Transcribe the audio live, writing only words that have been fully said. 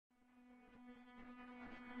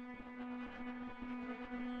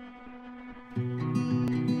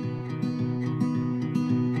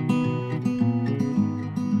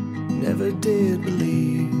did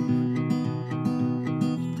believe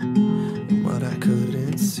in what I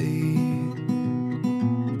couldn't see.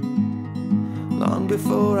 Long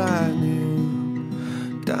before I knew,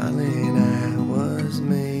 darling, I was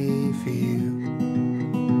made for you.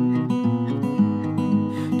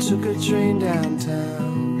 Took a train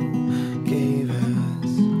downtown, gave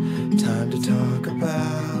us time to talk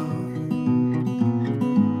about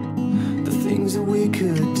the things that we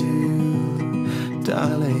could do.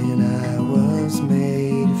 Darling, I was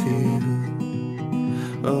made for you.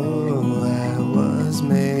 Oh, I was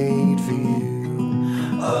made for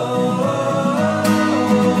you. Oh.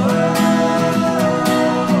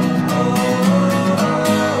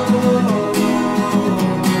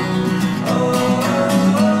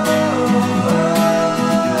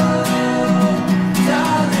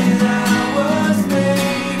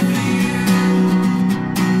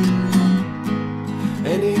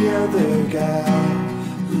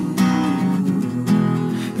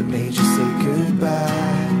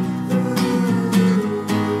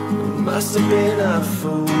 Must have been a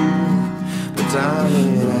fool, but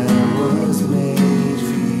darling, I was made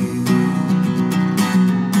for you.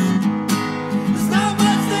 There's not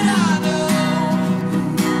much that I know,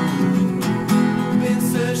 been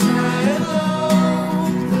searching high and low.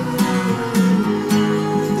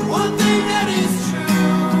 The one thing that is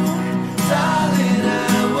true, darling, I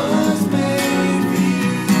was made for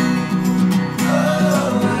you.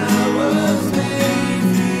 Oh, I was made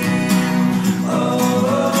for you. Oh.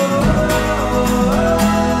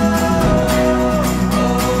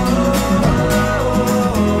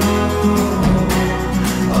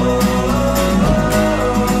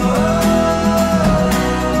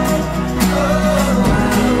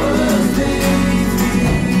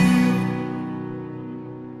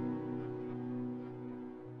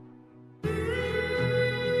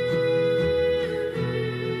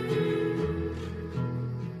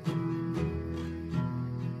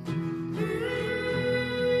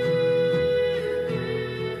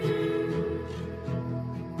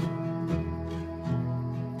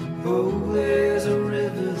 Oh, there's a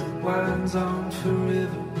river that winds on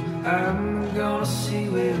forever. I'm gonna see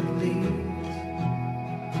where it leads.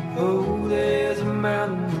 Oh, there's a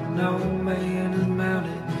mountain that no man has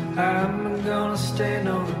mounted. I'm gonna stand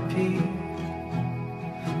on a peak.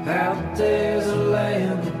 Out there's a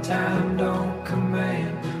land that time don't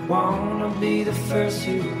command. Wanna be the first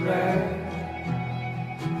to arrive.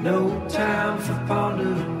 No time for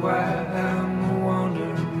pondering why. I'm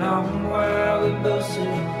wondering on while we both sit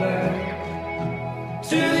back.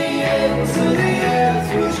 To the ends of the earth,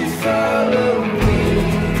 would you follow me?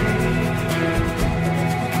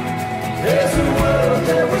 There's a world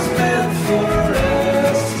that was meant for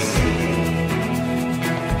us to see.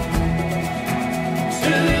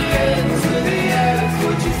 To the ends of the earth,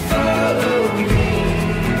 would you follow me?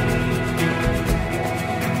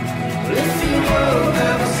 If you won't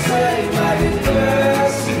ever say my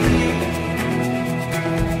adversity.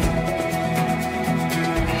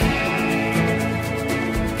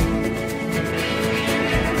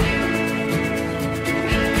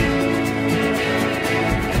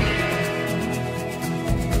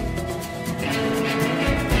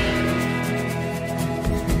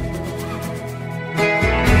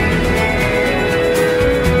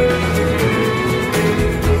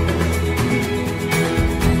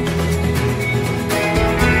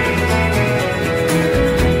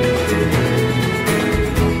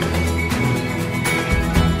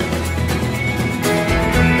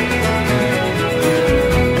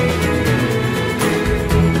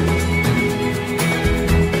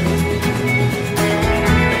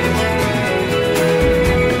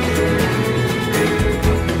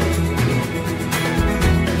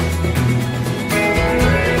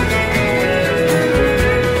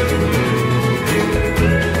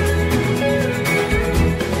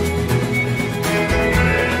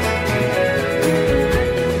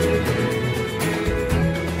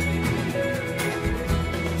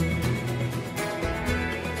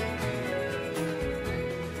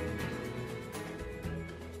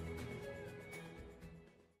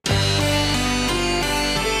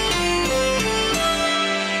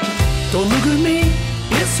 Don't look at me,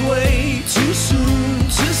 it's way too soon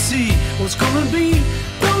to see what's gonna be.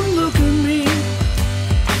 Don't look at me.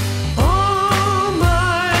 All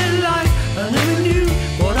my life I never knew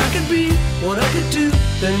what I could be, what I could do,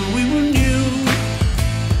 then we were new.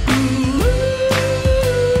 Ooh.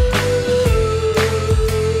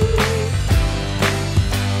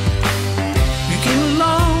 You came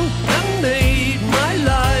along and made my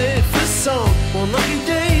life a song. One lucky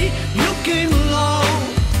day you came along,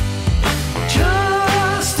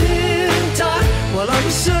 just in time while I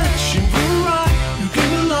was searching for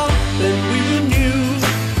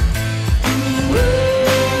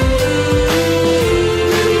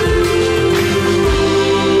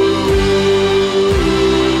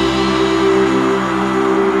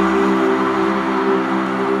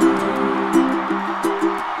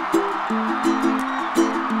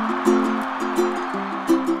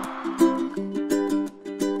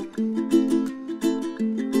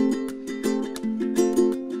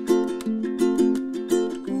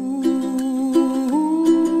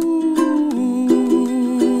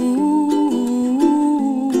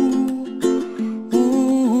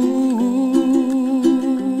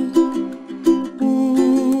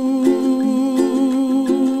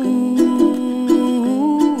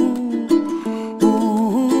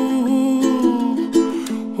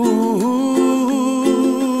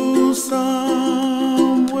Ooh,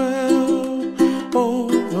 somewhere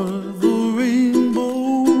over the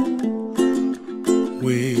rainbow,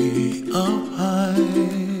 way up high,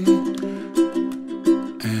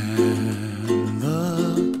 and the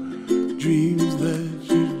dreams that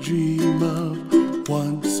you dream of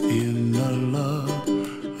once in a lullaby.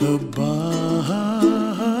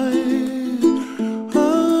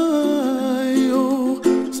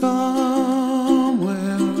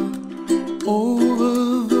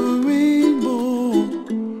 Over the rainbow,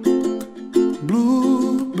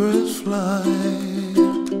 bluebirds fly,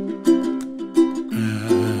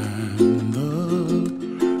 and the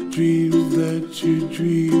dreams that you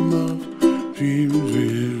dream of, dreams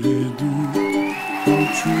really do come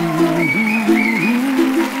true.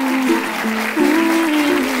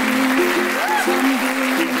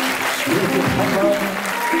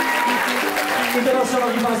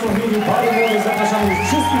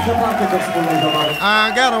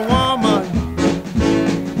 I got a woman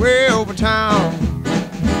way over town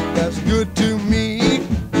that's good to me.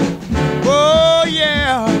 Oh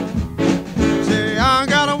yeah. Say I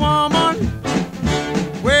got a woman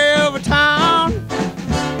way over town,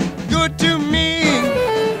 good to me.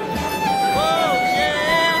 Oh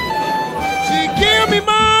yeah. She give me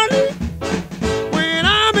money when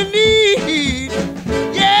I'm in need.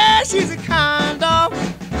 Yeah, she's a kind of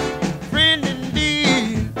friend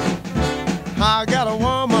indeed. I got a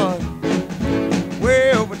woman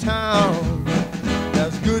way over town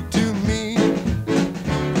that's good to me.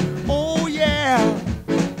 Oh yeah.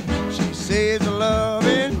 She says the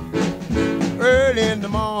loving early in the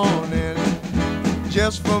morning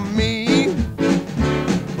just for me.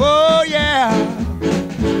 Oh yeah.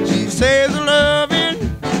 She says the loving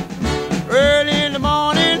early in the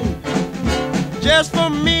morning just for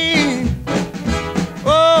me.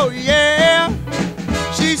 Oh yeah.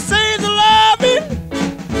 She says the loving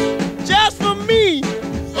just for me.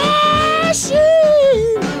 Yeah, she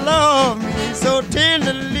loves me so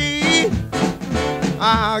tenderly.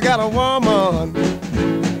 I got a woman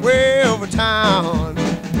way over town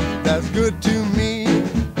that's good to me.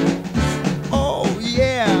 Oh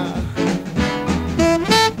yeah.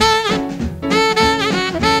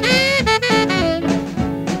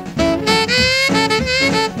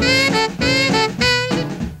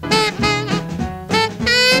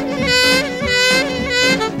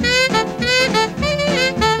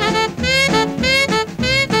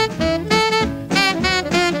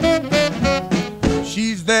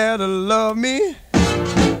 She's there to love me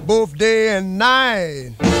both day and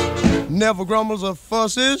night. Never grumbles or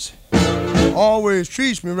fusses, always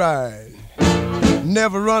treats me right.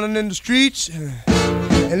 Never running in the streets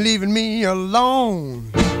and leaving me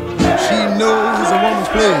alone. She knows a woman's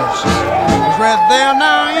place. It's right there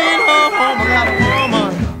now in her home. I got a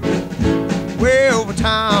woman way over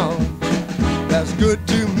town that's good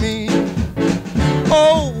to me.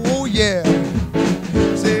 Oh yeah.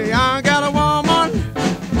 Say I got a woman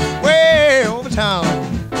way over town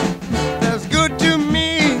that's good to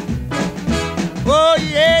me. Oh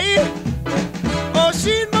yeah. Oh,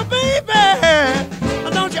 she's my baby.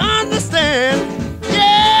 Don't you understand?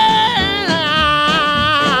 Yeah,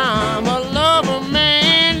 I'm a lover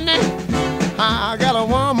man. I got a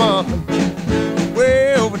woman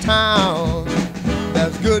way over town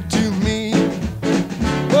that's good to me.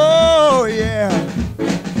 Oh yeah.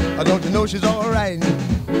 Don't you know she's alright?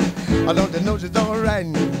 Don't you know she's alright?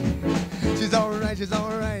 She's alright, she's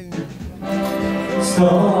alright. So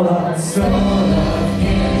love,